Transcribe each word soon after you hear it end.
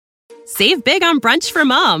Save big on brunch for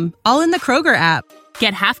mom, all in the Kroger app.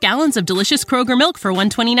 Get half gallons of delicious Kroger milk for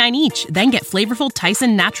 $1.29 each. Then get flavorful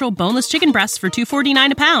Tyson natural boneless chicken breasts for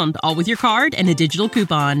 $2.49 a pound, all with your card and a digital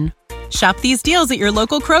coupon. Shop these deals at your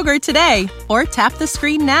local Kroger today, or tap the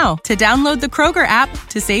screen now to download the Kroger app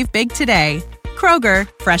to save big today. Kroger,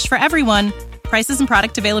 fresh for everyone. Prices and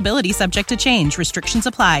product availability subject to change. Restrictions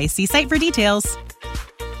apply. See site for details.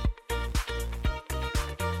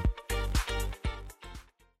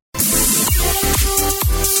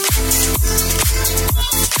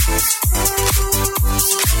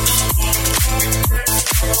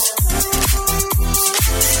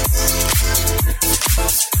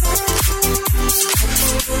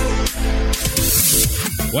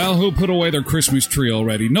 Well, who put away their Christmas tree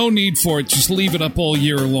already? No need for it. Just leave it up all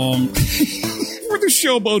year long. We're the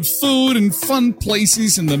show about food and fun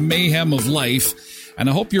places and the mayhem of life. And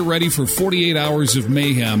I hope you're ready for 48 hours of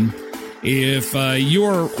mayhem. If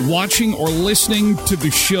you're watching or listening to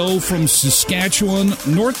the show from Saskatchewan,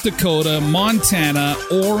 North Dakota, Montana,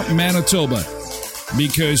 or Manitoba,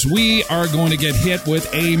 because we are going to get hit with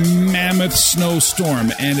a mammoth snowstorm,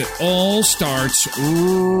 and it all starts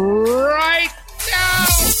right now.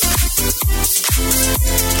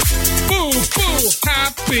 Boo, boo,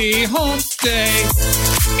 happy hump day.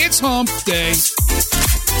 It's hump day.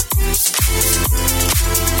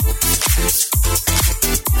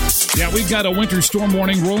 Yeah, we've got a winter storm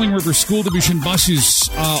warning. Rolling River School Division buses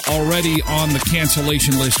already on the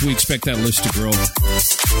cancellation list. We expect that list to grow.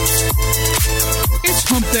 It's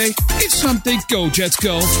hump day. It's hump day. Go, Jets,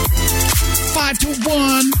 go.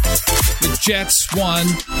 5-1. The Jets won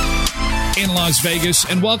in Las Vegas.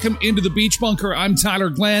 And welcome into the Beach Bunker. I'm Tyler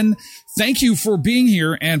Glenn. Thank you for being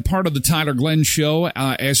here and part of the Tyler Glenn Show.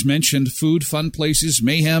 As mentioned, food, fun places,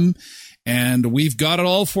 mayhem. And we've got it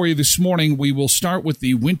all for you this morning. We will start with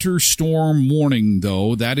the winter storm warning,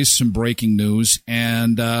 though. That is some breaking news.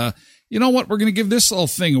 And you know what? We're going to give this little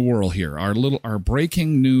thing a whirl here. Our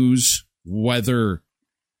breaking news weather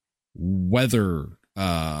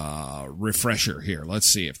refresher here. Let's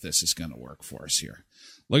see if this is going to work for us here.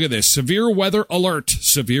 Look at this. Severe weather alert.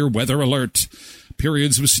 Severe weather alert.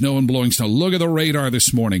 Periods of snow and blowing snow. Look at the radar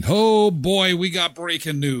this morning. Oh, boy, we got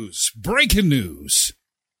breaking news. Breaking news.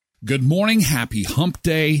 Good morning. Happy hump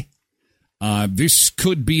day. This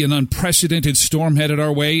could be an unprecedented storm headed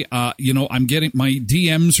our way. I'm getting my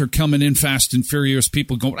DMs are coming in fast and furious.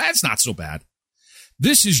 People going, that's not so bad.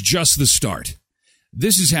 This is just the start.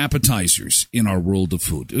 This is appetizers in our world of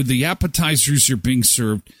food. The appetizers are being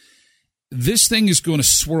served. This thing is going to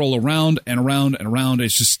swirl around and around and around.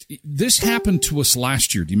 It's just, this happened to us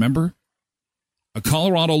last year. Do you remember? A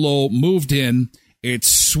Colorado low moved in. It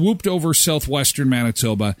swooped over southwestern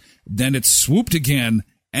Manitoba. Then it swooped again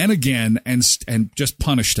and again and just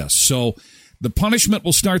punished us. So the punishment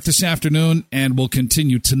will start this afternoon and will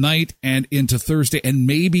continue tonight and into Thursday and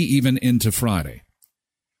maybe even into Friday.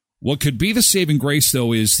 What could be the saving grace,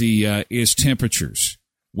 though, is temperatures.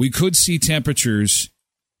 We could see temperatures,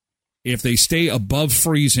 if they stay above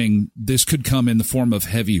freezing, this could come in the form of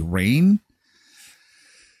heavy rain.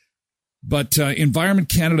 But Environment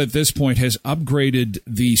Canada at this point has upgraded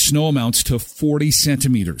the snow amounts to 40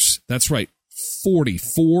 centimeters. That's right, 40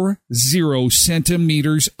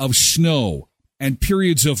 centimeters of snow and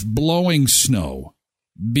periods of blowing snow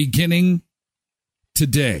beginning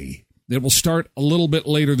today. It will start a little bit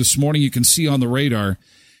later this morning. You can see on the radar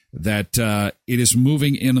that it is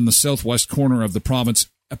moving in on the southwest corner of the province.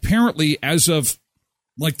 Apparently, as of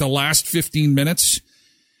like the last 15 minutes,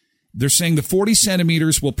 they're saying the 40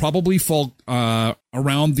 centimeters will probably fall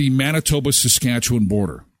around the Manitoba-Saskatchewan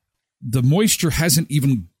border. The moisture hasn't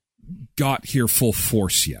even got here full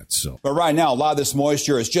force yet. But right now, a lot of this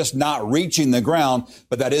moisture is just not reaching the ground,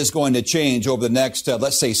 but that is going to change over the next,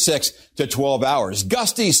 let's say, 6 to 12 hours.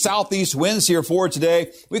 Gusty southeast winds here for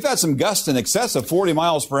today. We've had some gusts in excess of 40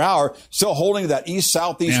 miles per hour, still holding that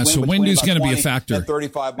east-southeast wind. So wind is going to be a factor.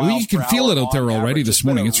 35 miles you can feel it out there already this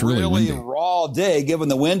morning. It's really windy. Raw day, given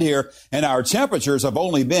the wind here, and our temperatures have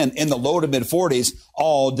only been in the low to mid-40s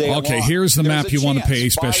all day long. Okay, here's the map you want to pay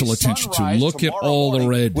special attention to. Look at all the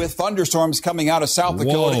red. With thunderstorms coming out of South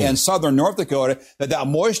Dakota and southern North Dakota, that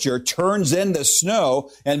moisture turns into snow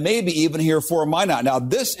and maybe even here for a night. Now,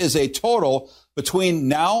 this is a total between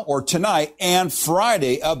now or tonight and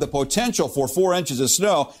Friday of the potential for 4 inches of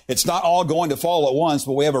snow. It's not all going to fall at once,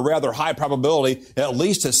 but we have a rather high probability, at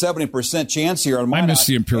least a 70% chance here. On I miss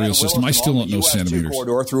the imperial system. I still don't know centimeters.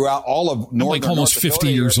 Corridor throughout all of northern I'm like almost 50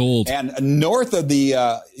 years old. And north of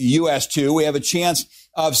the US 2, we have a chance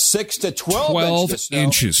of 6 to 12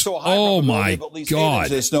 inches. So oh my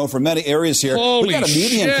God! Of snow for many areas here. Holy we got a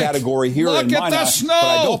median shit. category here Look in at Minot, the snow. but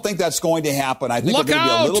I don't think that's going to happen. I think we're going to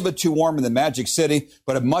be a little bit too warm in the Magic City,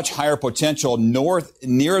 but a much higher potential north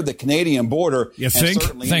near the Canadian border. You think?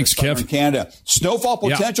 Thanks, Kev. Canada. Snowfall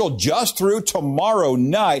potential just through tomorrow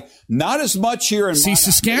night. Not as much here in Minot.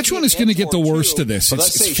 Saskatchewan is going to get the worst of this.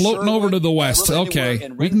 It's floating over to the west. Okay,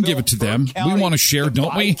 we can give it to them. We want to share,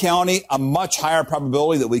 don't we? County, a much higher probability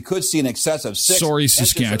that we could see in excess of 6 Sorry, inches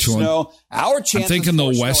Saskatchewan. of snow. Our chances I'm thinking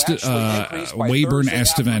the for west, snow increase by Weyburn, Thursday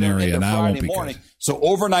Estevan afternoon area. into That won't Friday be morning. good. So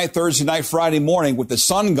overnight, Thursday night, Friday morning, with the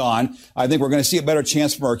sun gone, I think we're going to see a better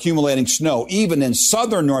chance for accumulating snow, even in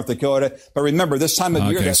southern North Dakota. But remember, this time of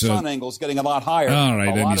year, that sun angle is getting a lot higher. All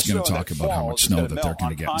right, and he's going to talk about how much snow that they're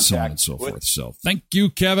going to get and so on and so forth. So thank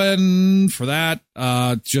you, Kevin, for that.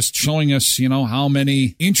 Just showing us, how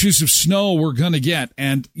many inches of snow we're going to get.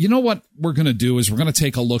 And you know what we're going to do is we're going to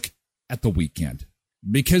take a look at the weekend,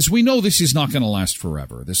 because we know this is not going to last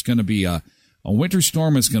forever. There's going to be a winter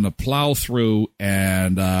storm is going to plow through,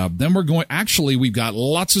 and then we've got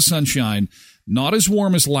lots of sunshine, not as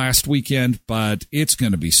warm as last weekend, but it's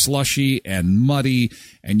going to be slushy and muddy,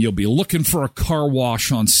 and you'll be looking for a car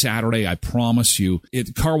wash on Saturday. I promise you,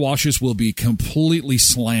 car washes will be completely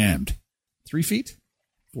slammed. 3 feet?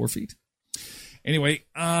 4 feet? Anyway,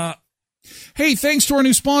 hey, thanks to our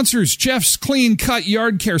new sponsors, Jeff's Clean Cut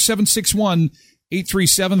Yard Care,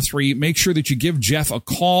 761-8373. Make sure that you give Jeff a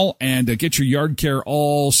call and get your yard care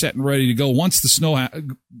all set and ready to go once the snow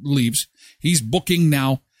leaves. He's booking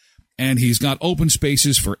now, and he's got open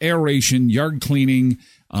spaces for aeration, yard cleaning,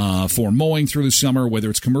 for mowing through the summer, whether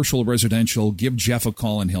it's commercial or residential. Give Jeff a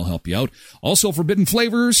call and he'll help you out. Also, Forbidden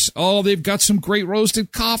Flavors. Oh, they've got some great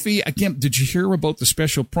roasted coffee. Again, did you hear about the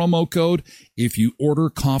special promo code? If you order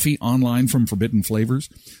coffee online from Forbidden Flavors,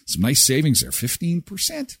 some nice savings there.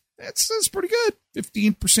 15%. That's pretty good.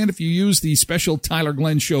 15% if you use the special Tyler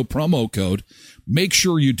Glenn Show promo code. Make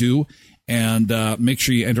sure you do. And make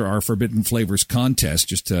sure you enter our Forbidden Flavors contest.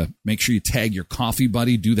 Just to make sure you tag your coffee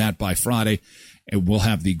buddy. Do that by Friday. And we'll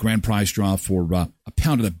have the grand prize draw for a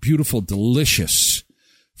pound of the beautiful, delicious,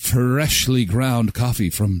 freshly ground coffee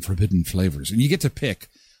from Forbidden Flavors. And you get to pick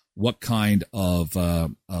what kind of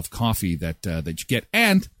coffee that you get.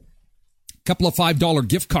 And a couple of $5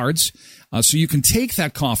 gift cards so you can take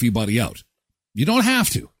that coffee buddy out. You don't have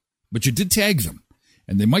to, but you did tag them.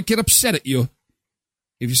 And they might get upset at you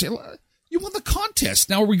if you say, you won the contest.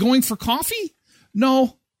 Now, are we going for coffee?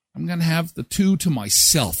 No, I'm going to have the 2 to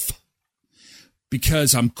myself.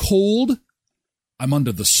 Because I'm cold, I'm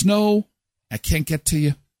under the snow, I can't get to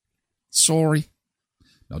you. Sorry.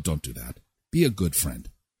 No, don't do that. Be a good friend.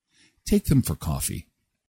 Take them for coffee.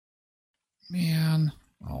 Man.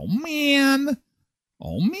 Oh, man.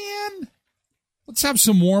 Let's have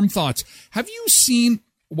some warm thoughts. Have you seen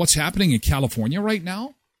what's happening in California right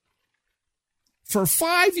now? For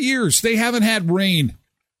 5 years, they haven't had rain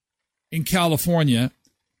in California.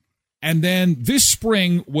 And then this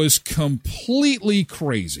spring was completely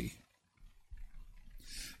crazy.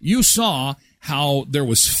 You saw how there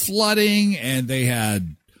was flooding and they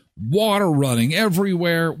had water running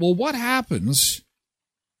everywhere. Well, what happens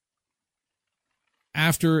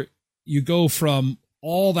after you go from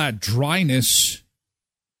all that dryness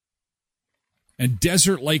and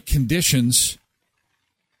desert-like conditions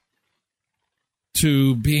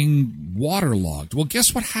to being waterlogged? Well,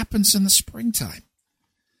 guess what happens in the springtime?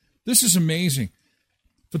 This is amazing.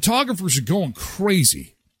 Photographers are going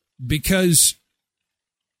crazy because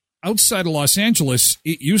outside of Los Angeles,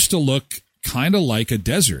 it used to look kind of like a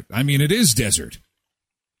desert. I mean, it is desert.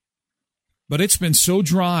 But it's been so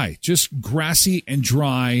dry, just grassy and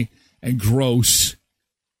dry and gross.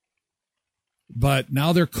 But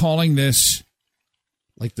now they're calling this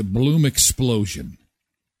like the bloom explosion.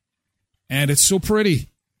 And it's so pretty.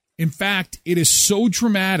 In fact, it is so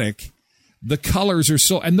dramatic. The colors are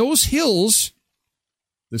so, and those hills,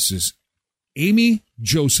 this is Amy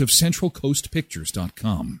Joseph,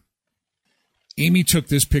 CentralCoastPictures.com. Amy took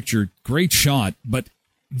this picture, great shot, but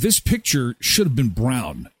this picture should have been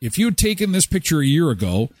brown. If you had taken this picture a year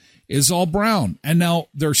ago, it's all brown. And now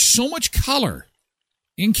there's so much color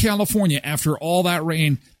in California after all that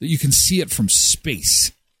rain that you can see it from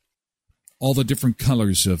space. All the different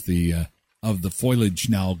colors of the foliage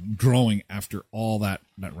now growing after all that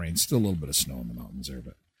rain. Still a little bit of snow in the mountains there,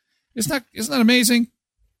 but Isn't that amazing?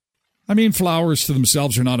 I mean, flowers to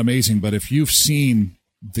themselves are not amazing, but if you've seen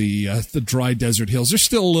the dry desert hills, there's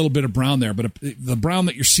still a little bit of brown there, but the brown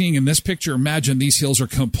that you're seeing in this picture, imagine these hills are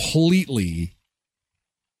completely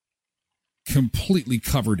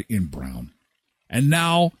covered in brown. And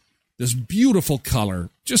now this beautiful color,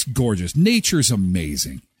 just gorgeous. Nature's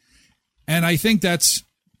amazing. And I think I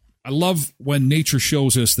love when nature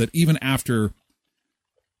shows us that even after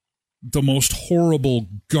the most horrible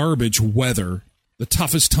garbage weather, the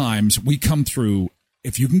toughest times, we come through.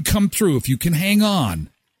 If you can come through, if you can hang on,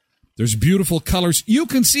 there's beautiful colors you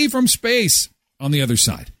can see from space on the other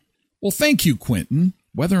side. Well, thank you, Quentin.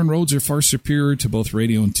 Weather and roads are far superior to both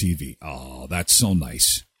radio and TV. Oh, that's so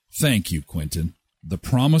nice. Thank you, Quentin. The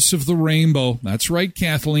promise of the rainbow. That's right,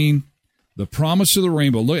 Kathleen. The promise of the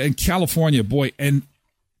rainbow. Look, in California, boy, and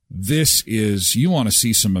this is, you want to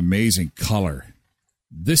see some amazing color.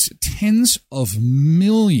 This tens of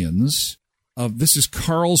millions of, this is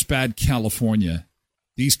Carlsbad, California.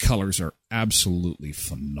 These colors are absolutely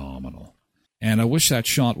phenomenal. And I wish that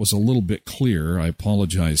shot was a little bit clearer. I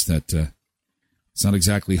apologize that it's not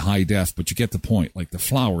exactly high def, but you get the point. Like the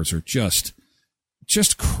flowers are just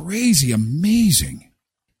crazy amazing.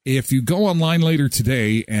 If you go online later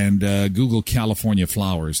today and Google California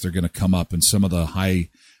flowers, they're going to come up, and some of the high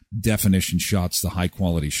definition shots, the high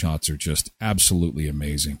quality shots are just absolutely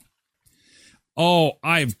amazing. Oh,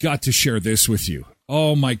 I've got to share this with you.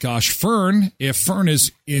 Oh my gosh, Fern, if Fern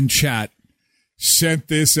is in chat, sent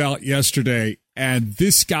this out yesterday, and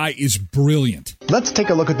this guy is brilliant. Let's take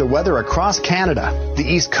a look at the weather across Canada. The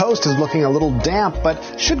East Coast is looking a little damp, but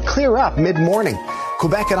should clear up mid-morning.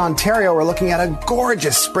 Quebec and Ontario are looking at a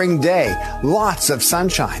gorgeous spring day. Lots of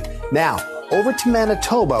sunshine. Now, over to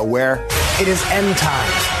Manitoba, where it is end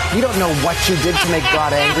times. You don't know what you did to make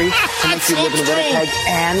God angry, to make you live in Winnipeg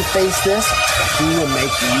and face this. He will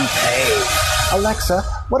make you pay. Alexa,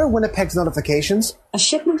 what are Winnipeg's notifications? A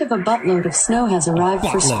shipment of a buttload of snow has arrived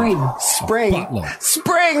for spring. Spring. Buttload.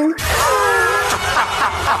 Spring!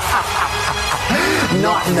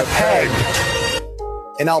 Not in the peg.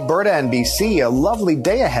 In Alberta and BC, a lovely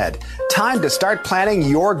day ahead. Time to start planning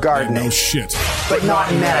your gardening. No shit. But not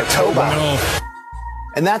in Manitoba. No.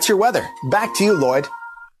 And that's your weather. Back to you, Lloyd.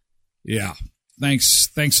 Yeah.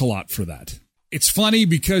 Thanks a lot for that. It's funny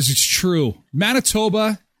because it's true.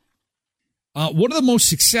 Manitoba, one of the most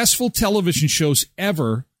successful television shows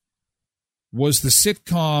ever was the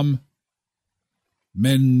sitcom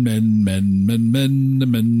Men.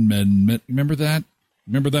 Remember that?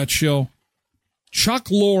 Remember that show? Chuck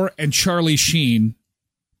Lorre and Charlie Sheen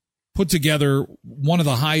put together one of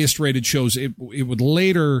the highest rated shows. It would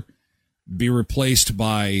later be replaced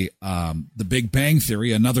by The Big Bang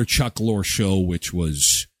Theory, another Chuck Lorre show, which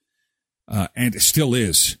was, and it still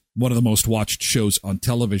is, one of the most watched shows on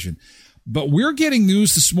television. But we're getting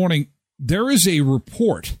news this morning. There is a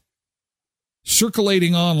report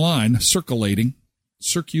circulating online,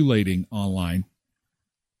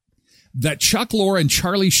 that Chuck Lorre and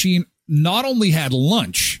Charlie Sheen not only had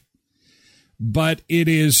lunch, but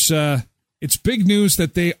it's big news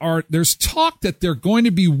that there's talk that they're going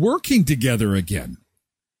to be working together again.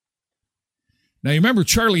 Now, you remember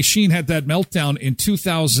Charlie Sheen had that meltdown in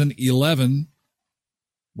 2011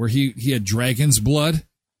 where he had dragon's blood.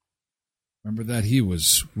 Remember that? He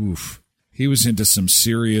was into some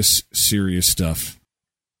serious stuff.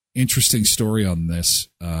 Interesting story on this.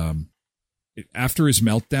 After his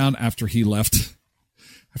meltdown, after he left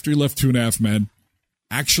 2.5 Men,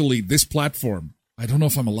 actually, this platform, I don't know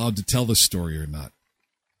if I'm allowed to tell this story or not,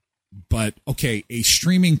 but okay, a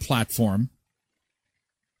streaming platform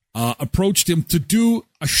approached him to do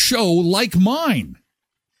a show like mine,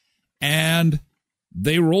 and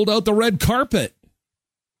they rolled out the red carpet.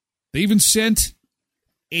 They even sent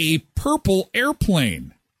a purple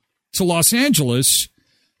airplane to Los Angeles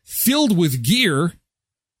filled with gear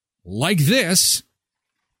like this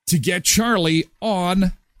to get Charlie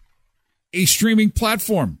on a streaming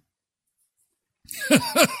platform.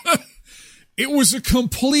 It was a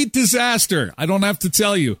complete disaster. I don't have to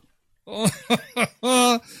tell you.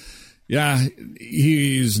 Yeah,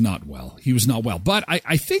 he's not well. He was not well. But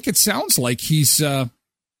I think it sounds like he's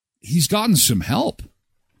gotten some help.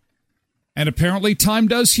 And apparently time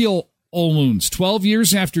does heal all wounds. 12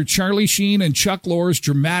 years after Charlie Sheen and Chuck Lorre's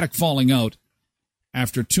dramatic falling out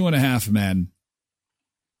after 2.5 Men,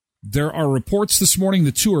 there are reports this morning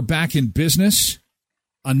the two are back in business.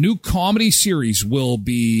 A new comedy series will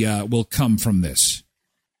come from this.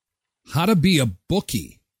 How to Be a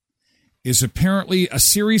Bookie is apparently a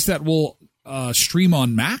series that will stream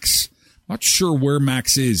on Max. Not sure where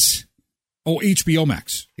Max is. Oh, HBO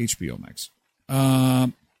Max. HBO Max.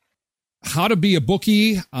 How to Be a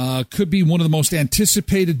Bookie could be one of the most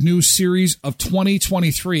anticipated new series of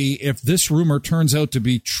 2023 if this rumor turns out to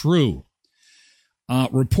be true.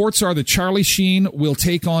 Reports are that Charlie Sheen will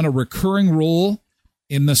take on a recurring role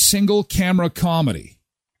in the single-camera comedy,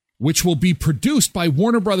 which will be produced by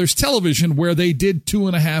Warner Brothers Television, where they did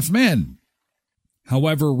 2.5 Men.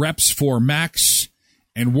 However, reps for Max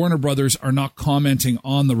and Warner Brothers are not commenting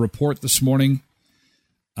on the report this morning.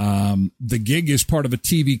 The gig is part of a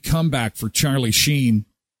TV comeback for Charlie Sheen,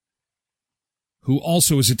 who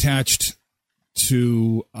also is attached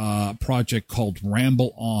to a project called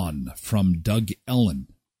Ramble On from Doug Ellen,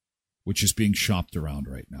 which is being shopped around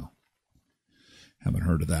right now. Haven't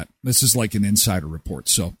heard of that. This is like an insider report.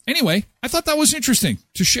 So anyway, I thought that was interesting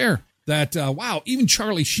to share that, wow, even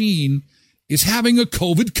Charlie Sheen is having a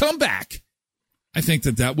COVID comeback. I think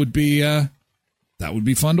that would be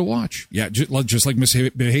fun to watch. Yeah, just like Miss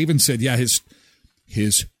Behaven said, yeah,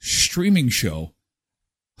 his streaming show,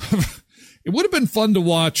 it would have been fun to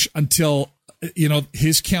watch until,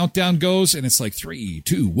 his countdown goes and it's like 3,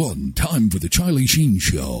 2, 1, time for the Charlie Sheen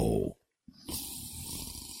Show.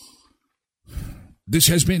 This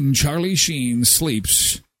has been Charlie Sheen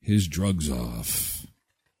sleeps his drugs off.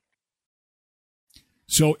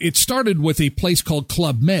 So it started with a place called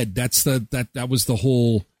Club Med. That was the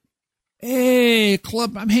whole, hey,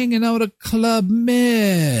 club, I'm hanging out at Club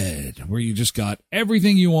Med, where you just got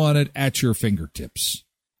everything you wanted at your fingertips.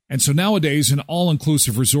 And so nowadays, an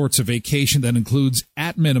all-inclusive resort's a vacation that includes,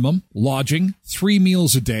 at minimum, lodging, 3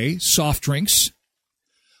 meals a day, soft drinks,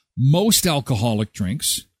 most alcoholic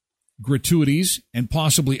drinks, gratuities, and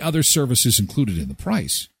possibly other services included in the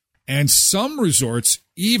price. And some resorts,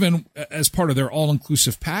 even as part of their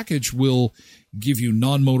all-inclusive package, will give you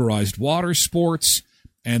non-motorized water sports,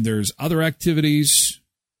 and there's other activities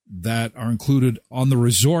that are included on the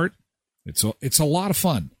resort. It's a lot of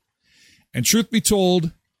fun. And truth be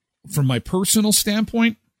told, from my personal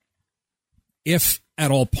standpoint, if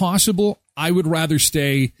at all possible, I would rather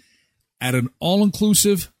stay at an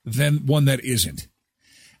all-inclusive than one that isn't.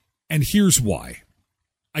 And here's why.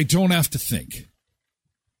 I don't have to think.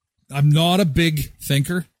 I'm not a big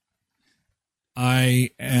thinker.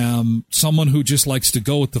 I am someone who just likes to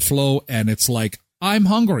go with the flow, and it's like, I'm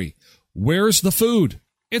hungry. Where's the food?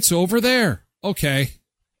 It's over there. Okay.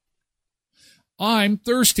 I'm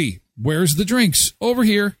thirsty. Where's the drinks? Over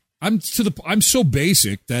here. I'm so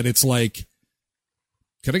basic that it's like,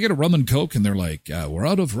 can I get a rum and Coke? And they're like, we're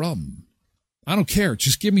out of rum. I don't care.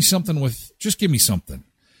 Just give me something.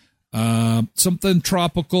 Something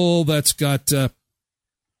tropical that's got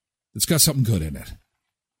something good in it.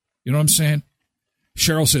 You know what I'm saying?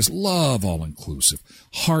 Cheryl says, love all-inclusive.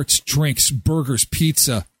 Hearts, drinks, burgers,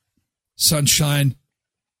 pizza, sunshine,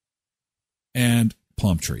 and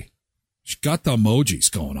palm tree. She's got the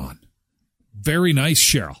emojis going on. Very nice,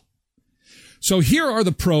 Cheryl. So here are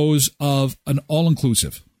the pros of an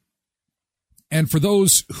all-inclusive. And for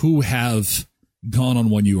those who have gone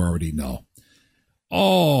on one, you already know.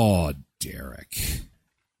 Oh, Derek,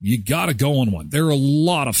 you got to go on one. They're a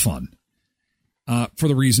lot of fun for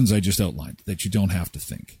the reasons I just outlined, that you don't have to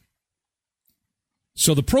think.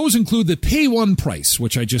 So the pros include the pay one price,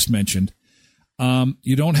 which I just mentioned.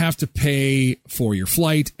 You don't have to pay for your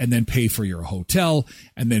flight and then pay for your hotel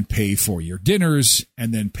and then pay for your dinners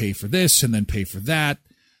and then pay for this and then pay for that.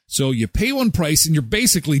 So you pay one price and you're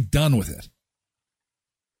basically done with it.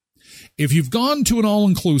 If you've gone to an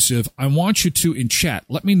all-inclusive, I want you to, in chat,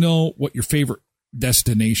 let me know what your favorite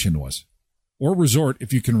destination was, or resort,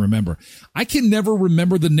 if you can remember. I can never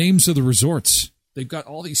remember the names of the resorts. They've got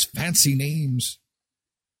all these fancy names.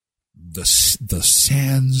 The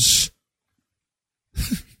Sands.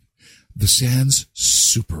 The Sands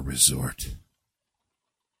Super Resort.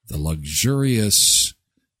 The luxurious,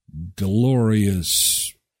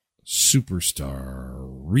 glorious superstar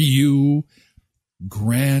Ryu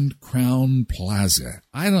Grand Crown Plaza.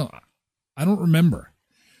 I don't remember.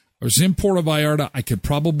 I was in Puerto Vallarta. I could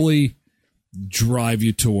probably drive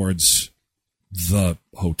you towards the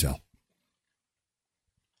hotel.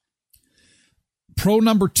 Pro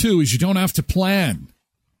number 2 is you don't have to plan.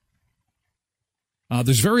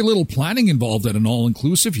 There's very little planning involved at an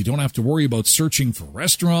all-inclusive. You don't have to worry about searching for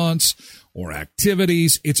restaurants or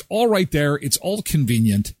activities. It's all right there. It's all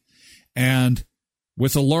convenient. And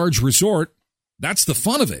with a large resort, that's the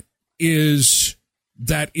fun of it, is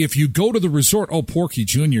that if you go to the resort, oh, Porky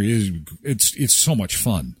Jr., it's so much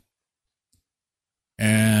fun.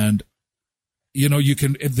 And, you know, you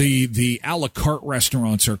can, the a la carte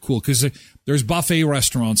restaurants are cool because there's buffet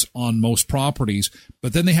restaurants on most properties,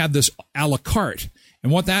 but then they have this a la carte.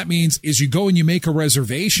 And what that means is you go and you make a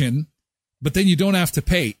reservation but then you don't have to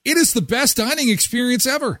pay. It is the best dining experience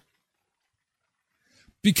ever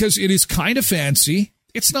because it is kind of fancy.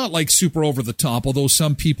 It's not like super over the top, although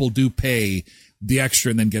some people do pay the extra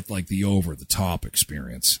and then get like the over the top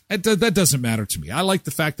experience. That doesn't matter to me. I like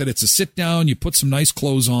the fact that it's a sit down. You put some nice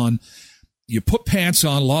clothes on. You put pants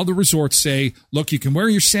on. A lot of the resorts say, look, you can wear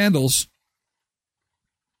your sandals,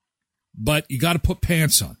 but you got to put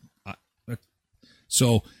pants on.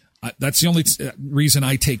 So that's the only reason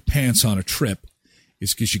I take pants on a trip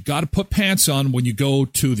is because you got to put pants on when you go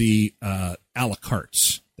to the a la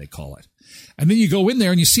cartes, they call it. And then you go in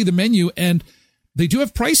there and you see the menu and they do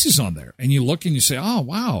have prices on there. And you look and you say, oh,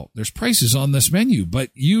 wow, there's prices on this menu. But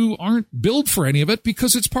you aren't billed for any of it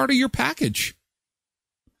because it's part of your package.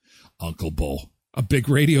 Uncle Bo, a big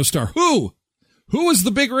radio star. Who? Who was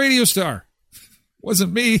the big radio star?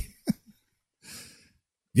 Wasn't me.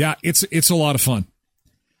 Yeah, it's a lot of fun.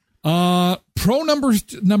 Pro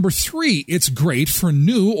number 3, it's great for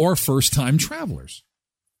new or first-time travelers.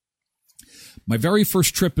 My very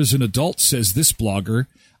first trip as an adult, says this blogger,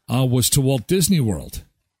 was to Walt Disney World.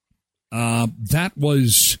 That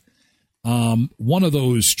was one of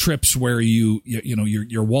those trips where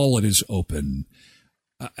your wallet is open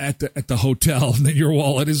at the hotel, and then your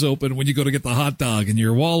wallet is open when you go to get the hot dog, and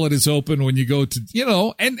your wallet is open when you go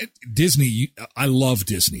to and Disney. I love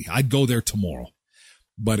Disney. I'd go there tomorrow,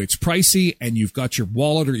 but it's pricey, and you've got your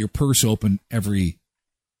wallet or your purse open every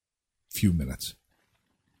few minutes.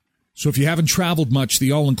 So if you haven't traveled much,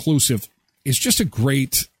 the all-inclusive is just a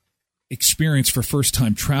great experience for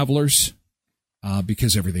first-time travelers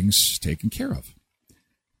because everything's taken care of.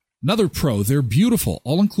 Another pro, they're beautiful.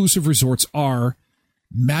 All-inclusive resorts are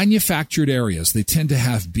manufactured areas. They tend to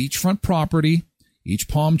have beachfront property. Each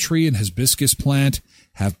palm tree and hibiscus plant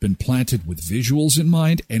have been planted with visuals in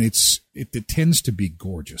mind, and it tends to be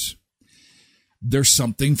gorgeous. There's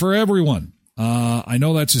something for everyone. I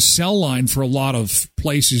know that's a sell line for a lot of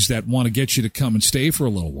places that want to get you to come and stay for a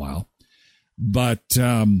little while, but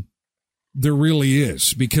there really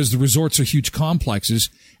is, because the resorts are huge complexes,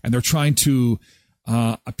 and they're trying to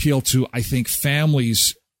appeal to, I think,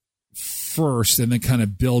 families first and then kind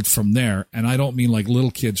of build from there. And I don't mean like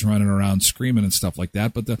little kids running around screaming and stuff like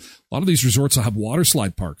that, but a lot of these resorts will have water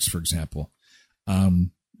slide parks, for example.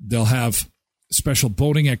 They'll have special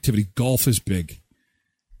boating activity. Golf is big.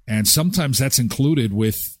 And sometimes that's included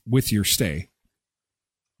with your stay.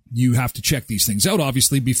 You have to check these things out,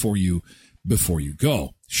 obviously, before you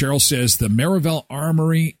go. Cheryl says the Marival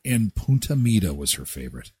Armory in Punta Mita was her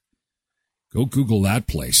favorite. Go Google that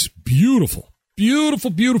place. Beautiful. Beautiful,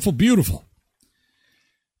 beautiful, beautiful.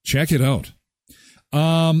 Check it out.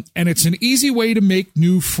 And it's an easy way to make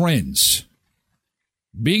new friends.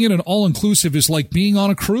 Being in an all-inclusive is like being on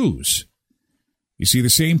a cruise. You see the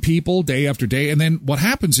same people day after day, and then what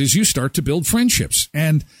happens is you start to build friendships.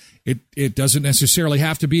 And it doesn't necessarily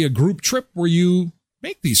have to be a group trip where you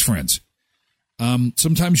make these friends.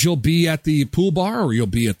 Sometimes you'll be at the pool bar or you'll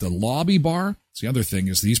be at the lobby bar. The other thing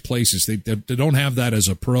is these places, they don't have that as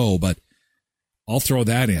a pro, but I'll throw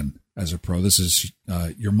that in as a pro. This is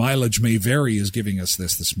your mileage may vary is giving us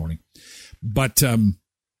this morning. But a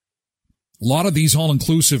lot of these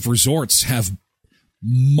all-inclusive resorts have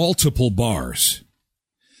multiple bars.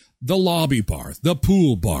 The lobby bar, the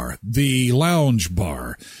pool bar, the lounge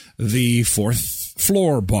bar, the fourth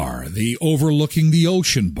floor bar, the overlooking the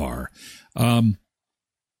ocean bar.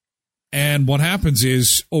 And what happens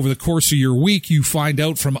is over the course of your week, you find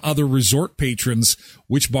out from other resort patrons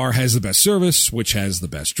which bar has the best service, which has the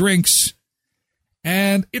best drinks.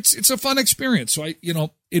 And it's a fun experience. So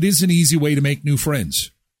it is an easy way to make new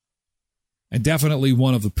friends. And definitely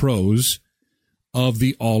one of the pros of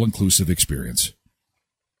the all-inclusive experience.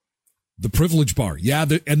 The privilege bar. Yeah,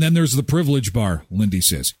 and then there's the privilege bar, Lindy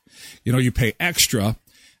says. You pay extra,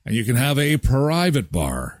 and you can have a private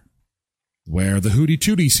bar where the hootie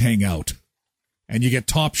tooties hang out, and you get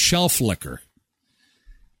top shelf liquor.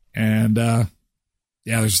 And,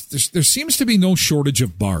 there seems to be no shortage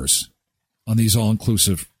of bars on these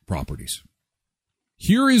all-inclusive properties.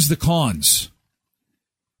 Here is the cons.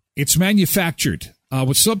 It's manufactured.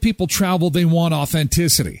 When some people travel, they want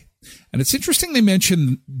authenticity. And it's interesting they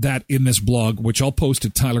mention that in this blog, which I'll post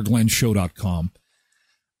at tylerglenshow.com.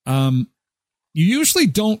 You usually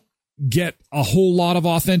don't get a whole lot of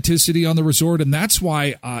authenticity on the resort, and that's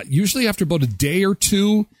why usually after about a day or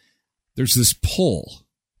two, there's this pull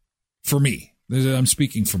for me. I'm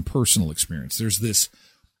speaking from personal experience. There's this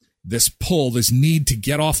pull, this need to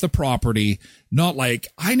get off the property, not like,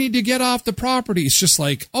 I need to get off the property. It's just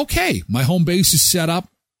like, okay, my home base is set up.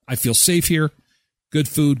 I feel safe here. Good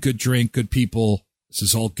food, good drink, good people. This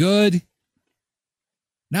is all good.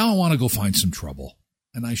 Now I want to go find some trouble.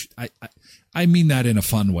 And I mean that in a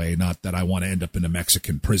fun way, not that I want to end up in a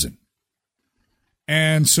Mexican prison.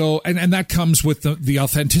 And so, and that comes with the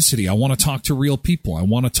authenticity. I want to talk to real people. I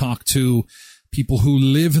want to talk to people who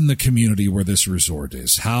live in the community where this resort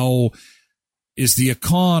is. How is the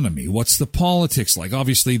economy? What's the politics like?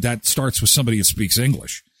 Obviously, that starts with somebody who speaks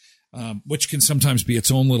English, which can sometimes be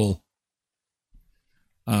its own little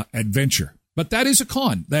adventure. But that is a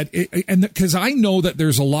con. And because I know that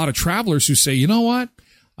there's a lot of travelers who say, you know what?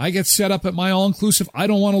 I get set up at my all-inclusive. I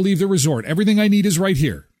don't want to leave the resort. Everything I need is right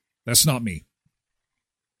here. That's not me.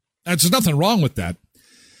 There's nothing wrong with that.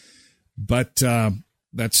 But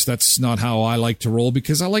that's not how I like to roll,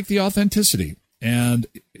 because I like the authenticity. And,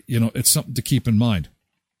 it's something to keep in mind.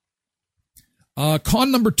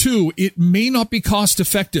 Con number 2, it may not be cost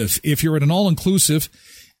effective if you're at an all-inclusive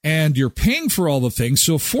and you're paying for all the things.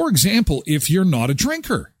 So, for example, if you're not a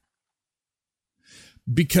drinker,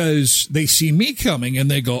 because they see me coming and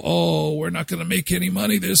they go, oh, we're not going to make any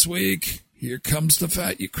money this week. Here comes the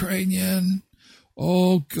fat Ukrainian.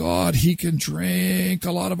 Oh, God, he can drink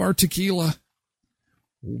a lot of our tequila.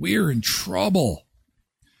 We're in trouble.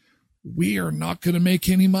 We are not going to make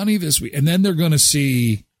any money this week. And then they're going to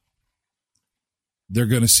see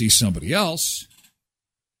somebody else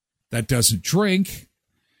that doesn't drink.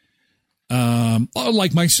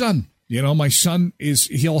 Like my son. My son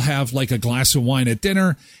he'll have like a glass of wine at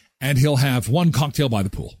dinner and he'll have one cocktail by the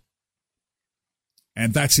pool.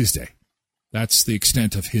 And that's his day. That's the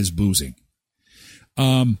extent of his boozing.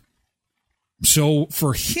 So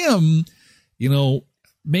for him, getting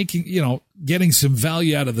some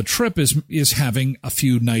value out of the trip is having a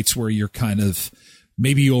few nights where you're kind of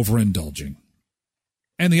maybe overindulging.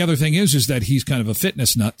 And the other thing is that he's kind of a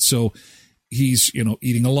fitness nut. So he's,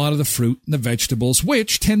 eating a lot of the fruit and the vegetables,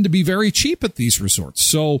 which tend to be very cheap at these resorts.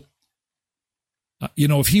 So,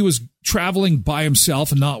 if he was traveling by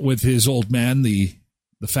himself and not with his old man, the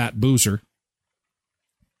fat boozer,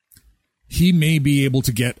 he may be able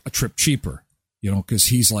to get a trip cheaper, because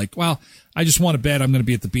he's like, well, I just want to bet I'm going to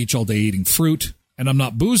be at the beach all day eating fruit and I'm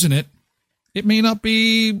not boozing it. It may not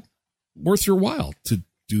be worth your while to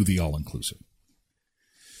do the all-inclusive.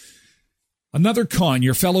 Another con,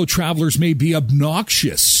 your fellow travelers may be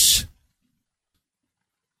obnoxious.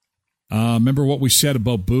 Remember what we said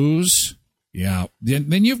about booze? Yeah.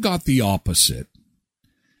 Then you've got the opposite.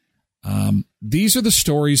 These are the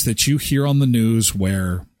stories that you hear on the news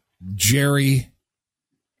where Jerry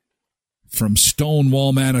from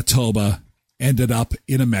Stonewall, Manitoba, ended up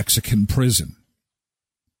in a Mexican prison.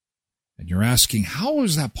 And you're asking, how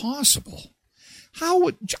is that possible?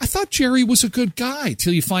 I thought Jerry was a good guy,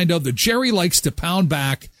 till you find out that Jerry likes to pound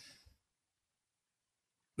back.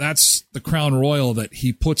 That's the Crown Royal that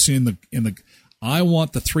he puts in the I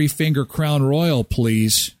want the 3-finger Crown Royal,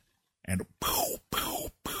 please. And pow, pow,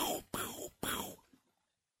 pow, pow, pow.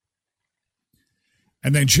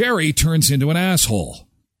 And then Jerry turns into an asshole.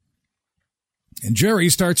 And Jerry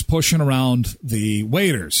starts pushing around the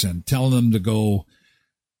waiters and telling them to go,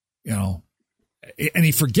 and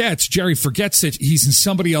Jerry forgets that he's in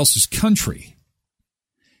somebody else's country.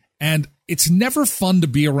 And it's never fun to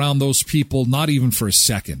be around those people, not even for a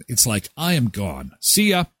second. It's like, I am gone. See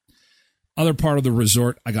ya. Other part of the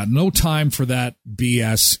resort. I got no time for that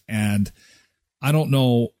BS. And I don't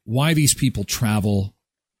know why these people travel.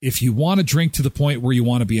 If you want to drink to the point where you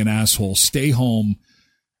want to be an asshole, stay home,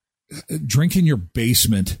 drink in your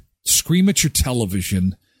basement, scream at your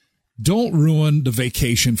television. Don't ruin the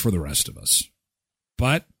vacation for the rest of us.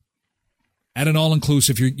 But at an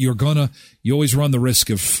all-inclusive, you always run the risk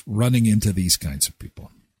of running into these kinds of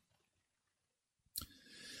people.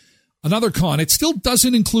 Another con, it still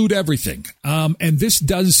doesn't include everything. And this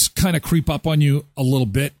does kind of creep up on you a little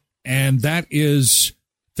bit. And that is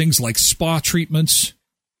things like spa treatments,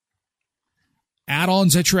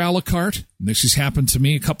 add-ons at your a la carte. And this has happened to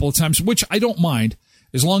me a couple of times, which I don't mind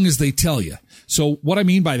as long as they tell you. So what I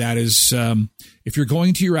mean by that is if you're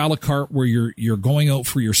going to your a la carte where you're going out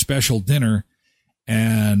for your special dinner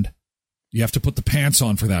and you have to put the pants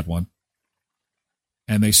on for that one,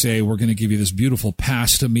 and they say, we're going to give you this beautiful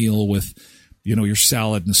pasta meal with, your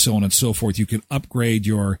salad and so on and so forth. You can upgrade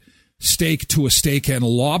your steak to a steak and a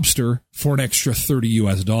lobster for an extra $30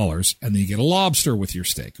 US, and then you get a lobster with your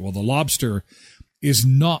steak. Well, the lobster is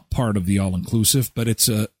not part of the all-inclusive, but it's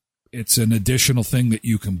an additional thing that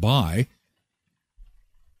you can buy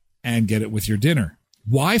and get it with your dinner.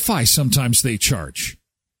 Wi-Fi, sometimes they charge.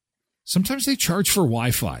 Sometimes they charge for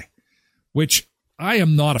Wi-Fi, which I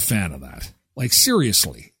am not a fan of that. Like,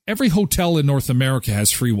 seriously, every hotel in North America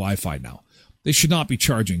has free Wi-Fi now. They should not be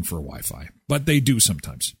charging for Wi-Fi, but they do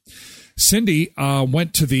sometimes. Cindy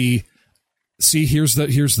went to the, here's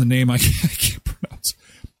the name I can't pronounce.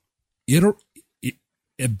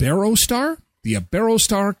 Iberostar? The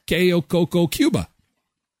Iberostar Cayo Coco, Cuba.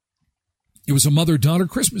 It was a mother-daughter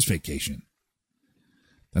Christmas vacation.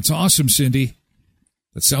 That's awesome, Cindy.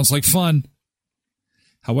 That sounds like fun.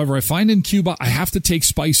 However, I find in Cuba, I have to take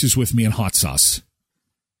spices with me and hot sauce.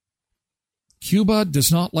 Cuba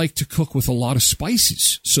does not like to cook with a lot of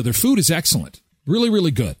spices, so their food is excellent. Really,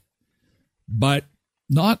 really good. But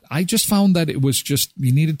I just found that it was just,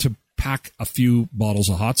 you needed to pack a few bottles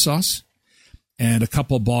of hot sauce and a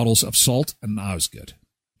couple of bottles of salt, and that was good.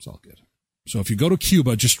 It's all good. So if you go to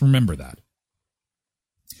Cuba, just remember that.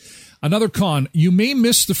 Another con, you may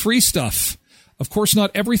miss the free stuff. Of course, not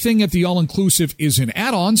everything at the all-inclusive is an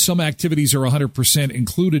add-on. Some activities are 100%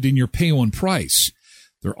 included in your pay-one price.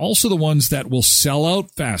 They're also the ones that will sell out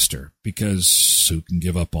faster because who can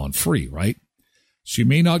give up on free, right? So you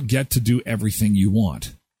may not get to do everything you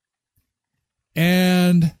want.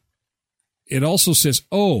 And it also says,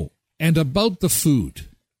 and about the food.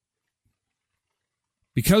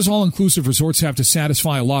 Because all-inclusive resorts have to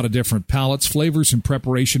satisfy a lot of different palates, flavors and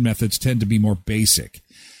preparation methods tend to be more basic.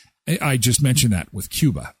 I just mentioned that with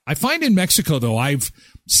Cuba. I find in Mexico, though, I've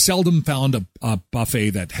seldom found a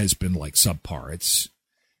buffet that has been like subpar.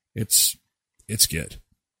 It's good.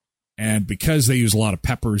 And because they use a lot of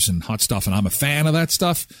peppers and hot stuff, and I'm a fan of that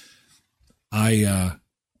stuff, I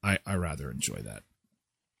rather enjoy that.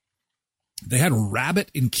 They had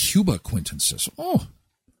rabbit in Cuba, Quinton says. Oh,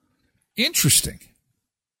 interesting.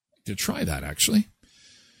 To try that, actually.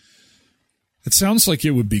 It sounds like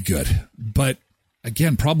it would be good, but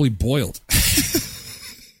again, probably boiled.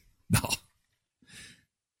 No.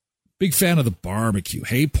 Big fan of the barbecue.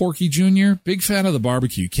 Hey, Porky Jr., big fan of the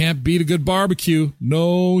barbecue. Can't beat a good barbecue.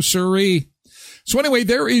 No, siree. So anyway,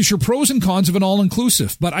 there is your pros and cons of an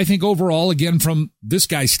all-inclusive. But I think overall, again, from this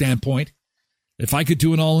guy's standpoint, if I could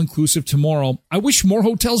do an all-inclusive tomorrow, I wish more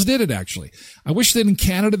hotels did it, actually. I wish that in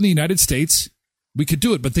Canada and the United States, we could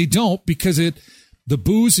do it, but they don't because the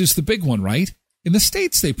booze is the big one, right? In the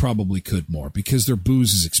States, they probably could more because their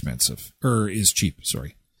booze is expensive, or is cheap,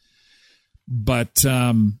 sorry. But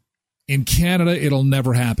in Canada, it'll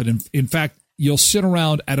never happen. In fact, you'll sit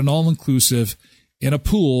around at an all-inclusive in a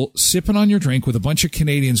pool, sipping on your drink with a bunch of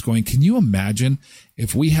Canadians going, can you imagine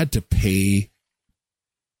if we had to pay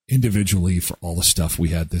individually for all the stuff we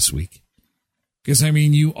had this week? Because, I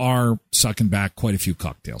mean, you are sucking back quite a few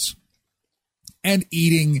cocktails. And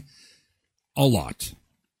eating a lot.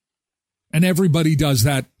 And everybody does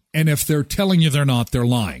that. And if they're telling you they're not, they're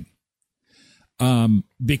lying.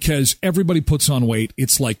 Because everybody puts on weight.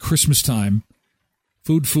 It's like Christmas time.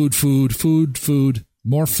 Food,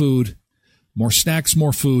 more snacks,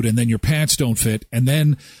 more food, and then your pants don't fit. And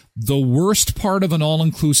then the worst part of an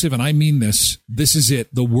all-inclusive, and I mean this is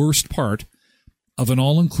it, the worst part of an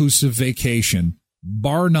all-inclusive vacation,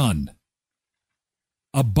 bar none,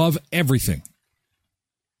 above everything,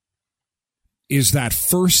 is that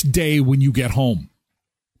first day when you get home.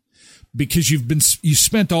 Because you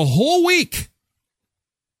spent a whole week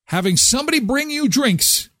having somebody bring you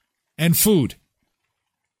drinks and food.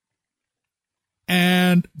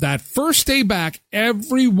 And that first day back,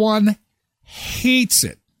 everyone hates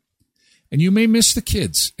it. And you may miss the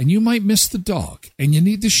kids, and you might miss the dog, and you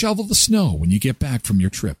need to shovel the snow when you get back from your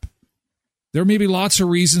trip. There may be lots of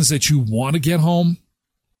reasons that you want to get home,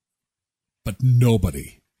 but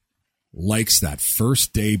nobody likes that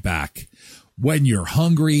first day back when you're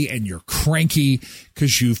hungry and you're cranky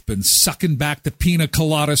because you've been sucking back the pina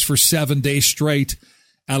coladas for 7 days straight.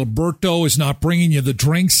 Alberto is not bringing you the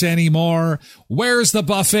drinks anymore. Where's the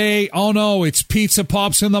buffet? Oh, no, it's pizza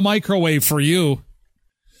pops in the microwave for you.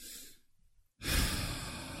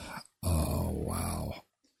 Oh, wow.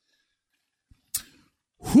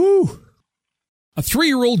 Whew. A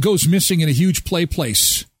 3-year-old goes missing in a huge play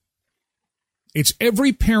place. It's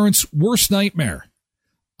every parent's worst nightmare.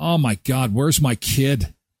 Oh, my God, where's my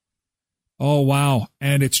kid? Oh, wow.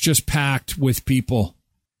 And it's just packed with people.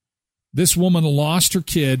 This woman lost her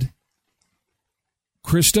kid,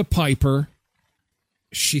 Krista Piper.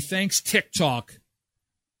 She thanks TikTok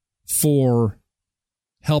for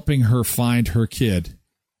helping her find her kid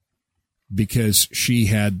because she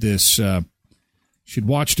had this, she'd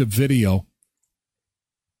watched a video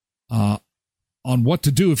on what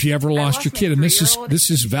to do if you ever lost your kid. And this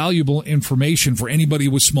is valuable information for anybody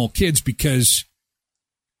with small kids because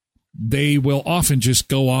they will often just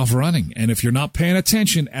go off running. And if you're not paying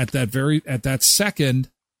attention at that second,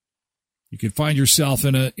 you could find yourself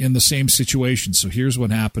in the same situation. So here's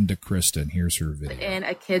what happened to Kristen. Here's her video. In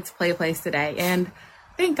a kid's play place today, and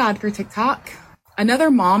thank God for TikTok.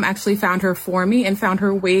 Another mom actually found her for me and found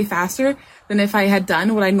her way faster than if I had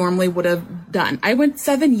done what I normally would have done. I went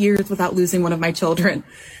 7 years without losing one of my children.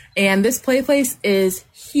 And this play place is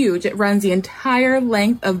huge. It runs the entire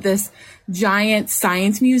length of this giant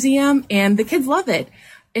science museum, and the kids love it.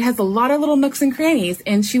 It has a lot of little nooks and crannies,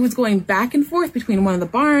 and she was going back and forth between one of the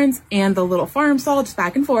barns and the little farm stall, just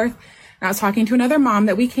back and forth. And I was talking to another mom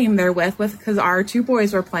that we came there with because our 2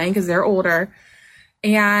 boys were playing because they're older.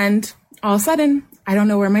 And all of a sudden, I don't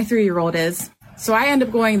know where my 3-year-old is. So I end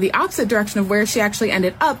up going the opposite direction of where she actually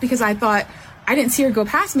ended up because I thought I didn't see her go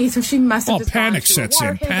past me, so she must have just panic gone to sets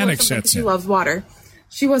in. Panic sets in. She loves water.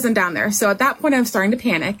 She wasn't down there. So at that point, I was starting to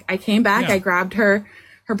panic. I came back. I grabbed her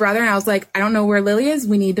brother, and I was like, I don't know where Lily is.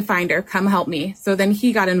 We need to find her. Come help me. So then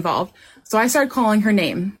he got involved. So I started calling her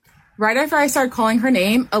name. Right after I started calling her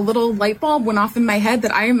name, a little light bulb went off in my head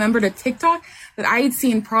that I remembered a TikTok that I had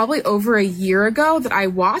seen probably over a year ago that I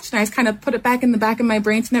watched, and I just kind of put it back in the back of my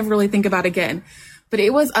brain to never really think about again. But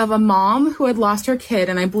it was of a mom who had lost her kid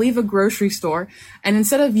in, I believe, a grocery store. And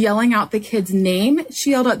instead of yelling out the kid's name,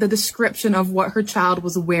 she yelled out the description of what her child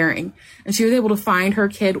was wearing. And she was able to find her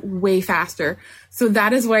kid way faster. So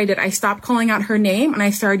that is what I did. I stopped calling out her name and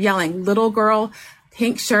I started yelling, little girl,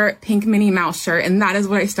 pink shirt, pink Minnie Mouse shirt. And that is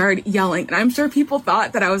what I started yelling. And I'm sure people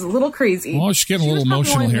thought that I was a little crazy. Oh, she's getting a little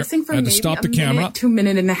emotional here. I had to stop the camera. 2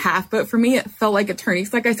 minutes and a half. But for me, it felt like eternity.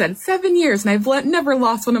 Like I said, 7 years, and I've never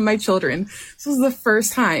lost one of my children. This was the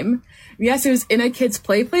first time. Yes, it was in a kid's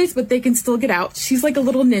play place, but they can still get out. She's like a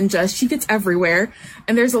little ninja. She gets everywhere.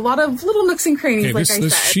 And there's a lot of little nooks and crannies, I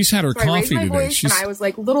said. She's had her coffee today. And I was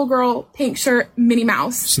like, little girl, pink shirt, Minnie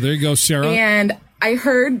Mouse. So there you go, Sarah. And I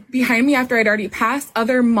heard behind me after I'd already passed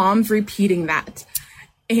other moms repeating that.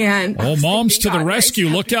 And moms to the rescue,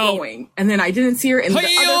 look out. Going. And then I didn't see her in the other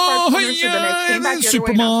far corner, so then I came back the other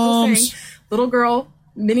way and I was still saying, little girl,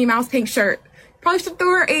 Minnie Mouse, pink shirt. Probably should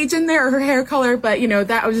throw her age in there or her hair color, but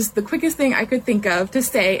that was just the quickest thing I could think of to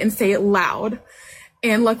say and say it loud.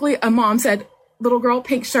 And luckily a mom said, little girl,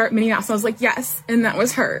 pink shirt, Minnie Mouse. And I was like, yes. And that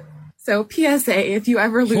was her. So PSA, if you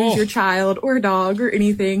ever lose your child or dog or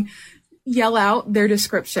anything, yell out their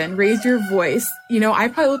description, raise your voice. I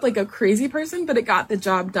probably looked like a crazy person, but it got the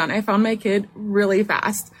job done. I found my kid really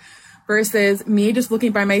fast versus me just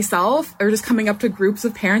looking by myself or just coming up to groups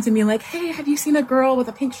of parents and being like, hey, have you seen a girl with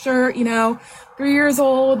a pink shirt, 3 years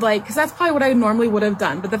old? Because that's probably what I normally would have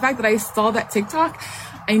done. But the fact that I saw that TikTok,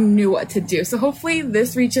 I knew what to do. So hopefully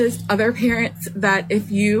this reaches other parents that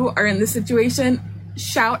if you are in this situation,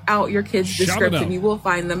 shout out your kid's description. You will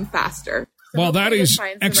find them faster. Well, that is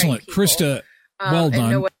excellent. Krista, well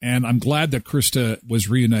done. And I'm glad that Krista was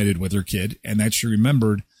reunited with her kid and that she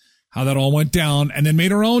remembered how that all went down and then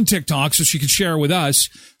made her own TikTok so she could share with us.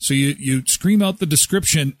 So you scream out the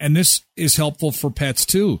description, and this is helpful for pets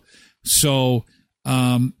too. So,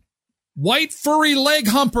 white furry leg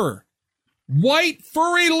humper. White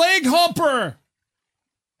furry leg humper.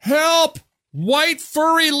 Help! White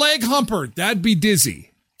furry leg humper. That'd be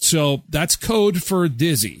Dizzy. So that's code for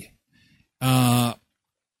Dizzy.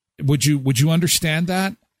 Would you understand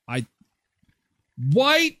that?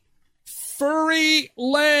 White furry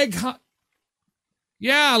leg.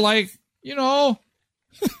 Yeah,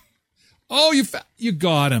 Oh, you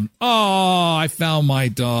got him. Oh, I found my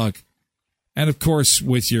dog. And of course,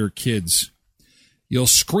 with your kids, you'll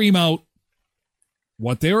scream out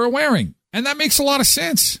what they were wearing, and that makes a lot of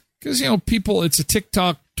sense because people. It's a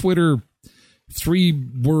TikTok, Twitter,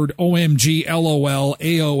 3-word OMG, LOL,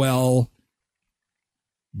 AOL.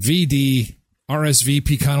 VD,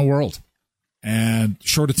 RSVP kind of world and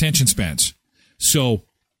short attention spans. So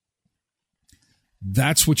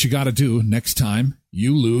that's what you got to do next time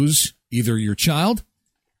you lose either your child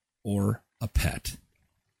or a pet.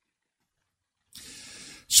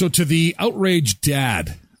 So to the outraged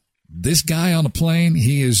dad, this guy on a plane,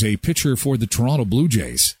 he is a pitcher for the Toronto Blue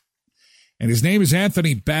Jays. And his name is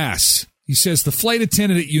Anthony Bass. He says, the flight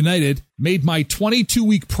attendant at United made my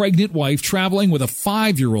 22-week pregnant wife traveling with a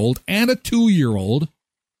 5-year-old and a 2-year-old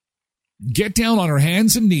get down on her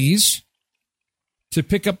hands and knees to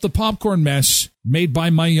pick up the popcorn mess made by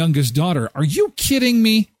my youngest daughter. Are you kidding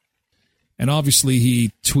me? And obviously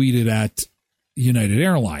he tweeted at United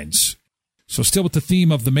Airlines. So still with the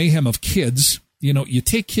theme of the mayhem of kids, you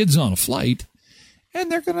take kids on a flight and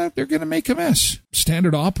they're gonna make a mess.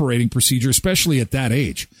 Standard operating procedure, especially at that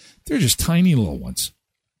age. They're just tiny little ones.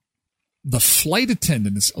 The flight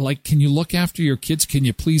attendant is like, can you look after your kids? Can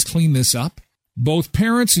you please clean this up? Both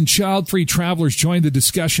parents and child-free travelers joined the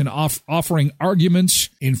discussion, offering arguments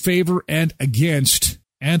in favor and against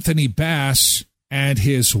Anthony Bass and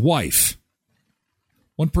his wife.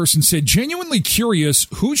 One person said, genuinely curious,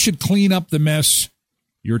 who should clean up the mess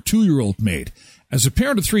your 2-year-old made? As a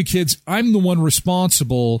parent of 3 kids, I'm the one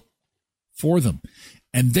responsible for them.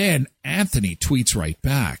 And then Anthony tweets right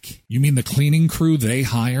back, you mean the cleaning crew they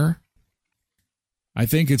hire? I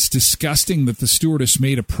think it's disgusting that the stewardess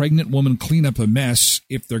made a pregnant woman clean up a mess.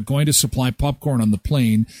 If they're going to supply popcorn on the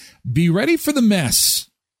plane, be ready for the mess.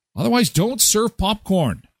 Otherwise, don't serve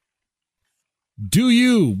popcorn. Do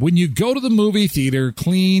you, when you go to the movie theater,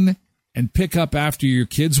 clean and pick up after your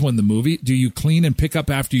kids do you clean and pick up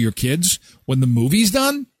after your kids when the movie's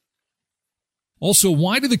done? Also,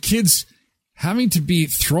 why do the kids having to be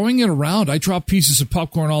throwing it around? I drop pieces of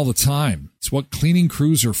popcorn all the time. It's what cleaning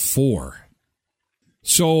crews are for.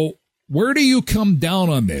 So where do you come down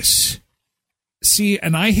on this? See,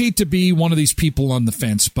 and I hate to be one of these people on the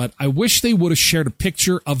fence, but I wish they would have shared a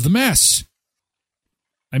picture of the mess.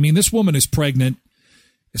 I mean, this woman is pregnant.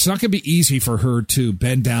 It's not going to be easy for her to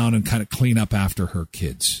bend down and kind of clean up after her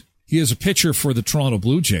kids. He has a picture for the Toronto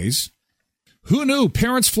Blue Jays. Who knew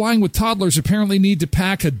parents flying with toddlers apparently need to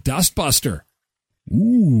pack a dustbuster?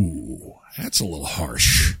 Ooh, that's a little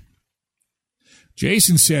harsh.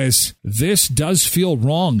 Jason says, this does feel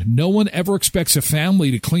wrong. No one ever expects a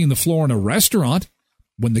family to clean the floor in a restaurant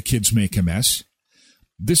when the kids make a mess.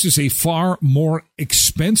 This is a far more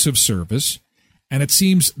expensive service, and it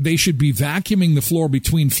seems they should be vacuuming the floor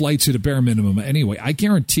between flights at a bare minimum anyway. I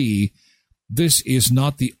guarantee this is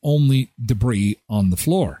not the only debris on the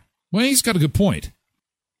floor. Well, he's got a good point.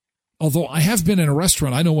 Although I have been in a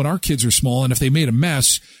restaurant, I know when our kids are small, and if they made a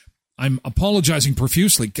mess, I'm apologizing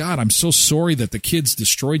profusely. God, I'm so sorry that the kids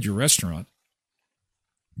destroyed your restaurant.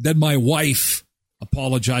 Then my wife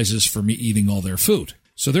apologizes for me eating all their food.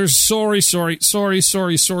 So there's sorries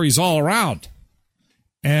all around.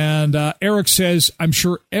 And Eric says, I'm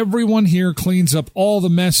sure everyone here cleans up all the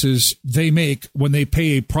messes they make when they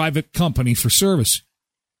pay a private company for service.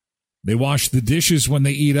 They wash the dishes when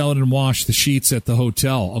they eat out and wash the sheets at the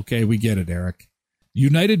hotel. Okay, we get it, Eric.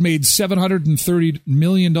 United made $730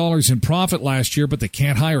 million in profit last year, but they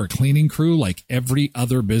can't hire a cleaning crew like every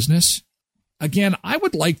other business. Again,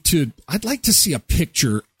 I'd like to see a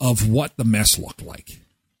picture of what the mess looked like.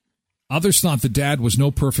 Others thought the dad was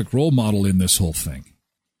no perfect role model in this whole thing.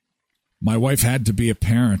 My wife had to be a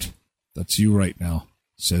parent. That's you right now,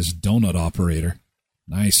 says Donut Operator.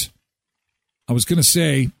 Nice. I was going to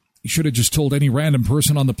say, you should have just told any random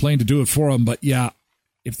person on the plane to do it for him, but yeah,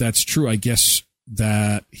 if that's true, I guess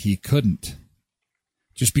that he couldn't.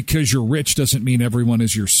 Just because you're rich doesn't mean everyone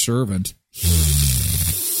is your servant.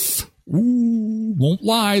 Ooh, won't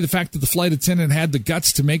lie, the fact that the flight attendant had the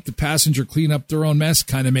guts to make the passenger clean up their own mess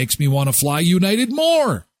kind of makes me want to fly United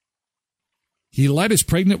more. He let his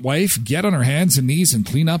pregnant wife get on her hands and knees and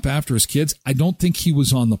clean up after his kids. I don't think he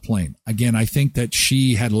was on the plane. Again, I think that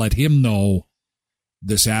she had let him know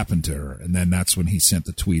this happened to her, and then that's when he sent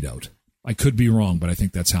the tweet out. I could be wrong, but I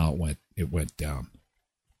think that's how it went down.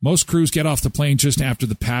 Most crews get off the plane just after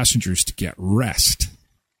the passengers to get rest.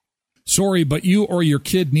 Sorry, but you or your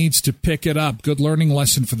kid needs to pick it up. Good learning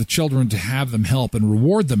lesson for the children to have them help and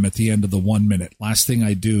reward them at the end of the 1 minute. Last thing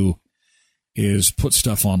I do is put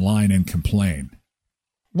stuff online and complain.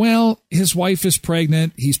 Well, his wife is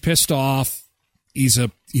pregnant. He's pissed off. He's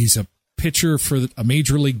a pitcher for a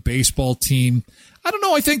Major League Baseball team. I don't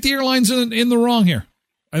know. I think the airline's in the wrong here.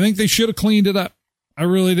 I think they should have cleaned it up. I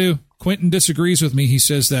really do. Quentin disagrees with me. He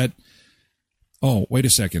says that, oh, wait a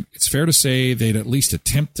second. It's fair to say they'd at least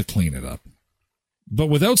attempt to clean it up. But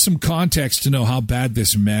without some context to know how bad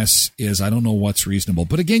this mess is, I don't know what's reasonable.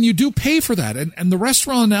 But again, you do pay for that. And the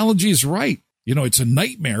restaurant analogy is right. You know, it's a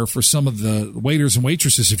nightmare for some of the waiters and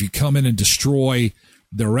waitresses if you come in and destroy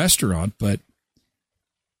their restaurant. But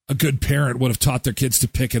a good parent would have taught their kids to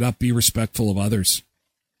pick it up, be respectful of others.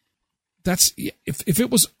 That's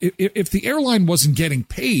if the airline wasn't getting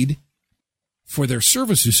paid for their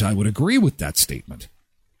services, I would agree with that statement.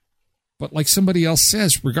 But like somebody else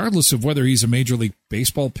says, regardless of whether he's a Major League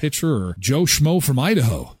Baseball pitcher or Joe Schmo from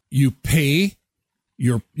Idaho, you pay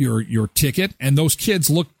your ticket, and those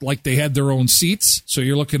kids looked like they had their own seats, so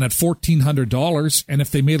you're looking at $1,400, and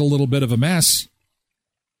if they made a little bit of a mess.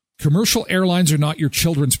 Commercial airlines are not your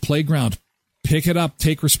children's playground. Pick it up,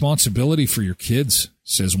 take responsibility for your kids,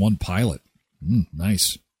 says one pilot.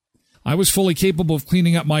 Nice. I was fully capable of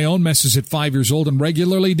cleaning up my own messes at 5 years old and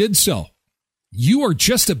regularly did so. You are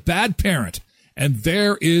just a bad parent. And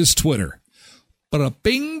there is Twitter. Bada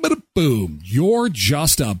bing, bada boom. You're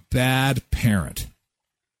just a bad parent.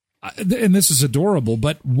 And this is adorable,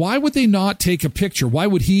 but why would they not take a picture? Why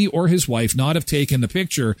would he or his wife not have taken the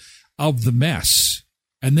picture of the mess?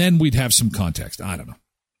 And then we'd have some context. I don't know.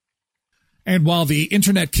 And while the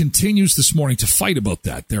internet continues this morning to fight about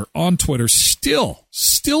that, they're on Twitter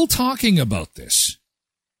still talking about this.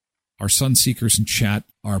 Our sun seekers in chat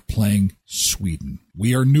are playing Sweden.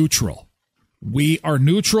 We are neutral. We are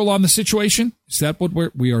neutral on the situation. Is that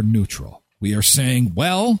what we are neutral? We are saying,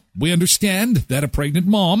 well, we understand that a pregnant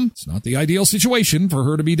mom, it's not the ideal situation for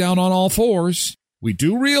her to be down on all fours. We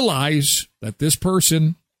do realize that this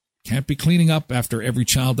person can't be cleaning up after every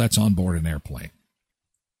child that's on board an airplane.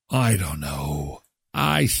 I don't know.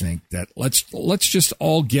 I think that let's just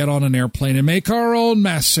all get on an airplane and make our own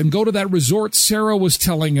mess and go to that resort Sarah was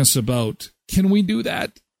telling us about. Can we do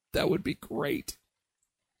that? That would be great.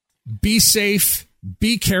 Be safe.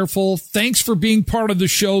 Be careful. Thanks for being part of the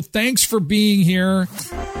show. Thanks for being here.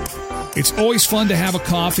 It's always fun to have a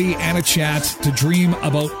coffee and a chat, to dream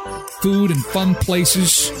about food and fun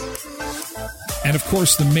places. And, of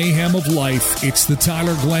course, the mayhem of life. It's the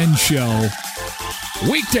Tyler Glenn Show.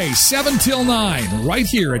 Weekdays, 7 till 9, right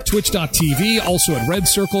here at twitch.tv. Also at Red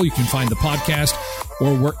Circle, you can find the podcast,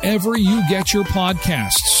 or wherever you get your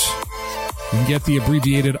podcasts. You can get the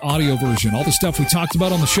abbreviated audio version. All the stuff we talked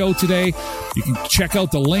about on the show today. You can check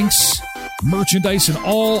out the links, merchandise, and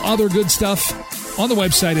all other good stuff on the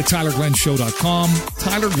website at TylerGlennShow.com.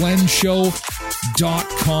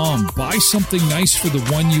 TylerGlennShow.com. Buy something nice for the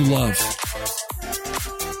one you love.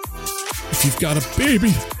 If you've got a baby,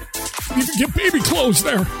 you can get baby clothes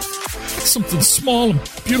there. Something small and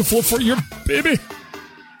beautiful for your baby.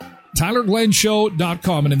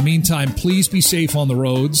 TylerGlennShow.com. And in the meantime, please be safe on the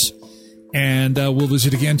roads. And we'll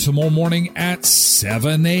visit again tomorrow morning at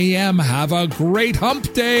 7 a.m. Have a great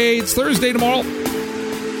hump day. It's Thursday tomorrow.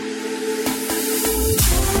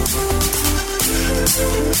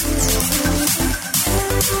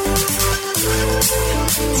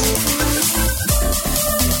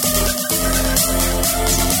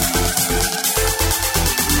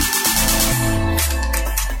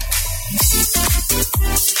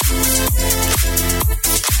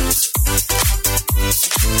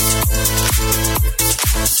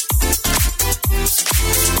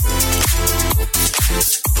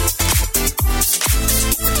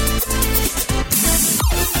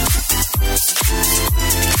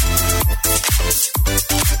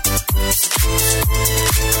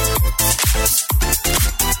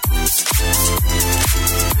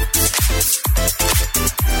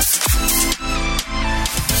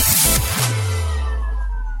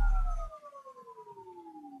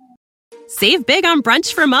 Save big on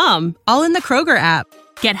brunch for mom, all in the Kroger app.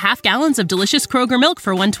 Get half gallons of delicious Kroger milk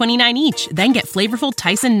for $1.29 each. Then get flavorful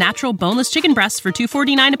Tyson natural boneless chicken breasts for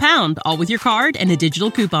 $2.49 a pound, all with your card and a digital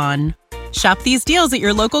coupon. Shop these deals at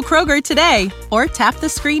your local Kroger today, or tap the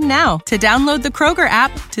screen now to download the Kroger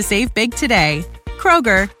app to save big today.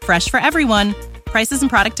 Kroger, fresh for everyone. Prices and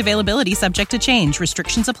product availability subject to change.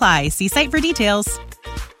 Restrictions apply. See site for details.